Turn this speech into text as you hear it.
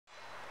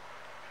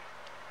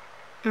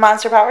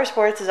Monster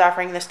Powersports is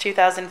offering this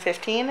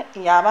 2015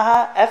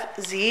 Yamaha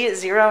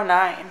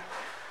FZ-09.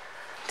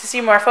 To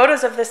see more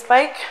photos of this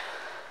bike,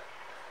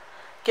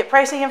 get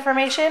pricing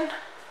information,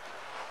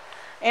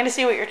 and to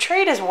see what your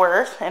trade is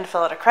worth and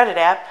fill out a credit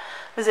app,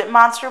 visit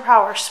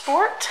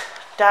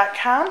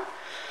monsterpowersport.com.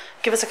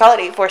 Give us a call at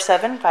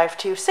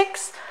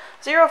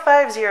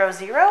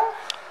 847-526-0500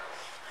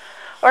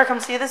 or come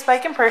see this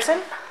bike in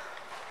person.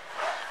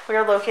 We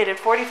are located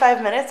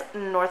 45 minutes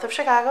north of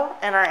Chicago,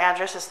 and our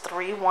address is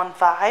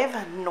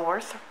 315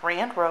 North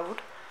Rand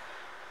Road.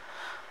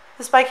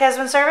 This bike has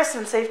been serviced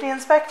and safety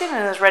inspected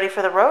and is ready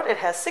for the road. It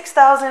has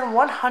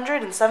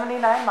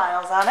 6,179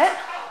 miles on it.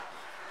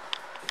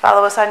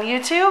 Follow us on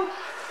YouTube,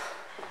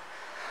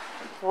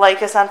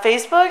 like us on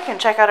Facebook, and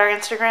check out our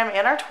Instagram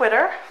and our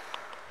Twitter.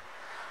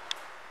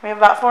 We have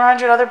about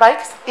 400 other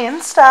bikes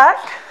in stock.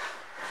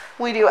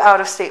 We do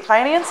out-of-state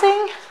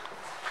financing,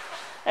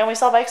 and we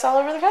sell bikes all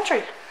over the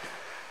country.